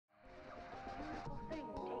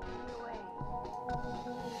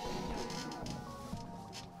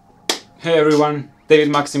Hey everyone, David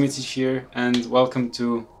Maxim Micic here, and welcome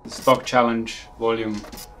to the Stock Challenge Volume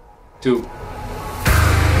 2.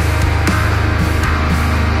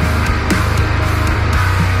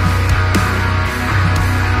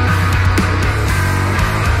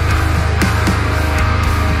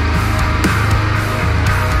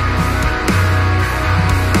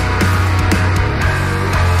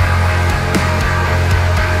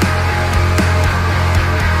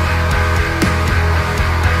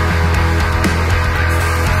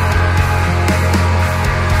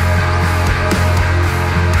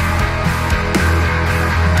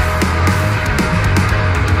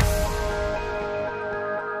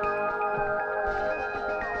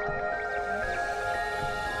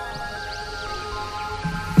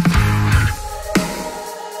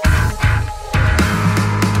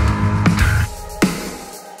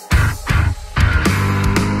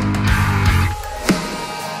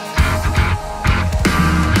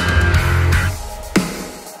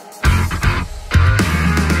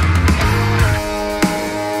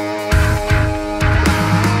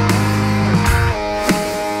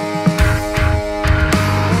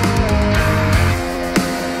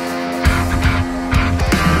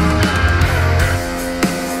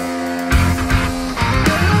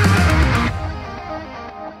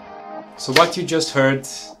 So what you just heard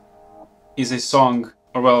is a song,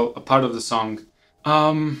 or well, a part of the song,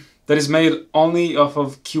 that is made only off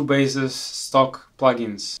of Cubase's stock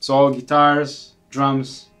plugins. So all guitars,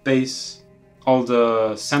 drums, bass, all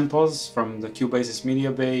the samples from the Cubase's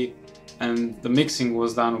media bay, and the mixing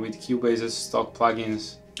was done with Cubase's stock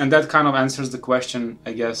plugins. And that kind of answers the question,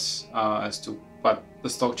 I guess, as to what the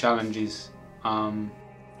stock challenge is.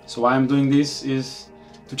 So why I'm doing this is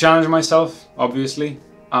to challenge myself, obviously.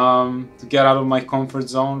 To get out of my comfort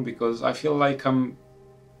zone, because I feel like I'm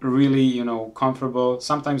really, comfortable,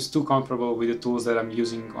 sometimes too comfortable with the tools that I'm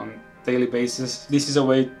using on a daily basis. This is a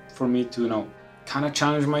way for me to, kind of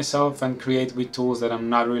challenge myself and create with tools that I'm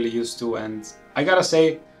not really used to. And I gotta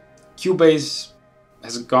say, Cubase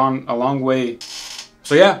has gone a long way.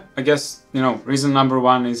 So yeah, I guess, reason number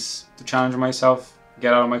one is to challenge myself,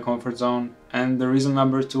 get out of my comfort zone. And the reason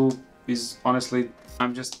number two is, honestly,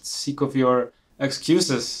 I'm just sick of your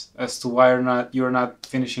excuses as to why you're not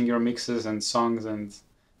finishing your mixes and songs and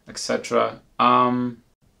etc.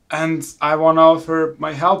 And I want to offer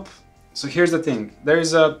my help. So here's the thing, there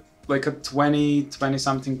is a 20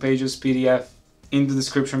 something pages PDF in the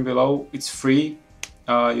description below. It's free,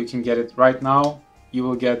 you can get it right now. You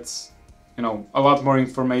will get a lot more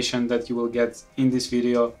information that you will get in this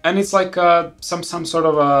video, and it's like some sort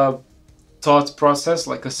of a thought process,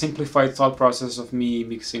 like a simplified thought process of me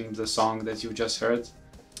mixing the song that you just heard.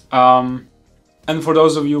 And for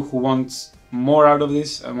those of you who want more out of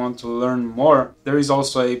this and want to learn more, there is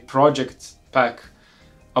also a project pack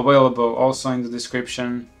available also in the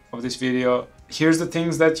description of this video. Here's the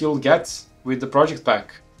things that you'll get with the project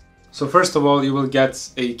pack. So first of all, you will get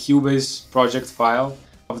a Cubase project file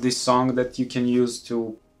of this song that you can use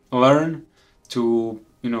to learn, to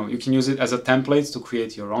you can use it as a template to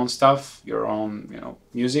create your own stuff, your own,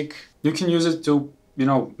 music. You can use it to,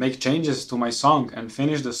 make changes to my song and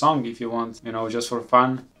finish the song if you want, just for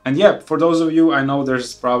fun. And yeah, for those of you, I know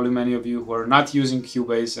there's probably many of you who are not using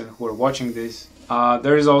Cubase and who are watching this.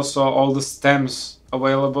 There is also all the stems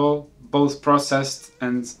available, both processed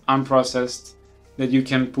and unprocessed, that you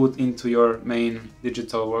can put into your main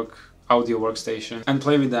digital audio workstation and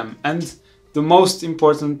play with them. And the most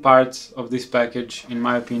important part of this package, in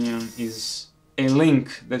my opinion, is a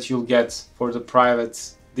link that you'll get for the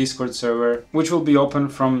private Discord server, which will be open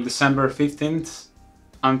from December 15th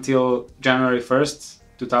until January 1st,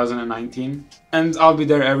 2019. And I'll be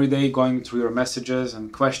there every day going through your messages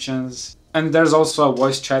and questions. And there's also a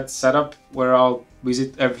voice chat setup where I'll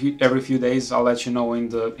visit every few days. I'll let you know in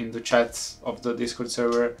the chat of the Discord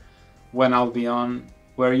server when I'll be on,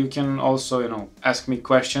 where you can also, ask me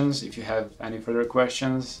questions if you have any further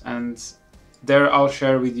questions. And there I'll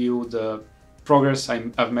share with you the progress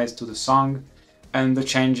I've made to the song and the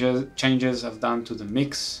changes I've done to the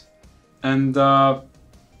mix. And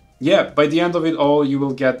yeah, by the end of it all, you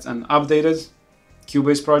will get an updated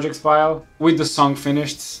Cubase project file with the song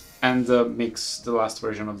finished and the mix, the last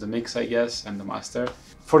version of the mix, I guess, and the master.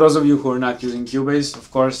 For those of you who are not using Cubase,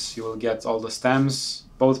 of course, you will get all the stems,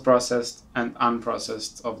 both processed and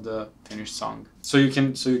unprocessed, of the finished song. So you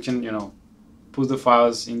can put the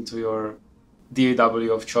files into your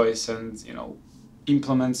DAW of choice and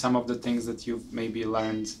implement some of the things that you've maybe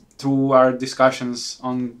learned through our discussions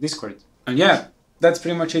on Discord. And yeah, that's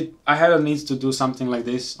pretty much it. I had a need to do something like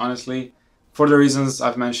this, honestly, for the reasons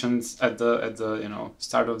I've mentioned at the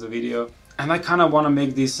start of the video. And I kind of want to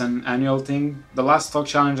make this an annual thing. The last stock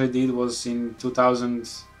challenge I did was in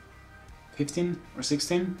 2015 or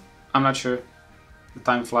 16. I'm not sure. The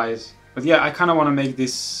time flies. But yeah, I kind of want to make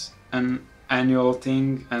this an annual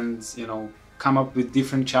thing and, you know, come up with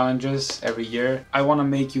different challenges every year. I want to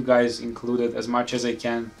make you guys included as much as I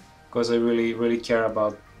can because I really care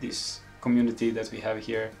about this community that we have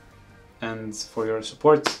here and for your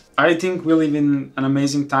support. I think we live in an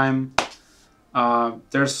amazing time.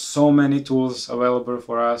 There's so many tools available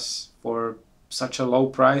for us for such a low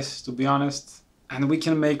price, to be honest, and we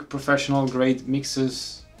can make professional grade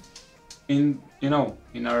mixes in, you know,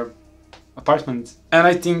 in our apartment. And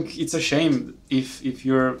I think it's a shame if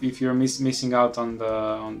you're missing out on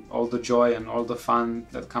all the joy and all the fun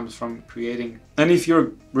that comes from creating. And if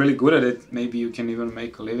you're really good at it, maybe you can even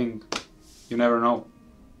make a living. You never know.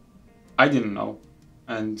 I didn't know.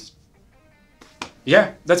 And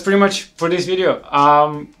yeah, that's pretty much for this video.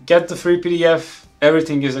 Get the free PDF.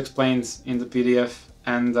 Everything is explained in the PDF.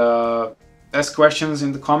 And ask questions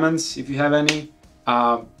in the comments if you have any.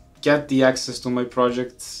 Get the access to my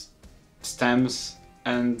project's stems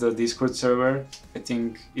and the Discord server. I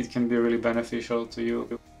think it can be really beneficial to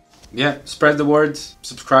you. Yeah, spread the word,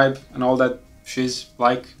 subscribe and all that shiz,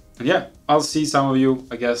 like. And yeah, I'll see some of you,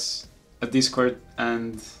 I guess, at Discord,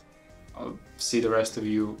 and I'll see the rest of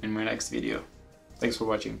you in my next video. Thanks for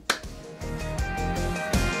watching.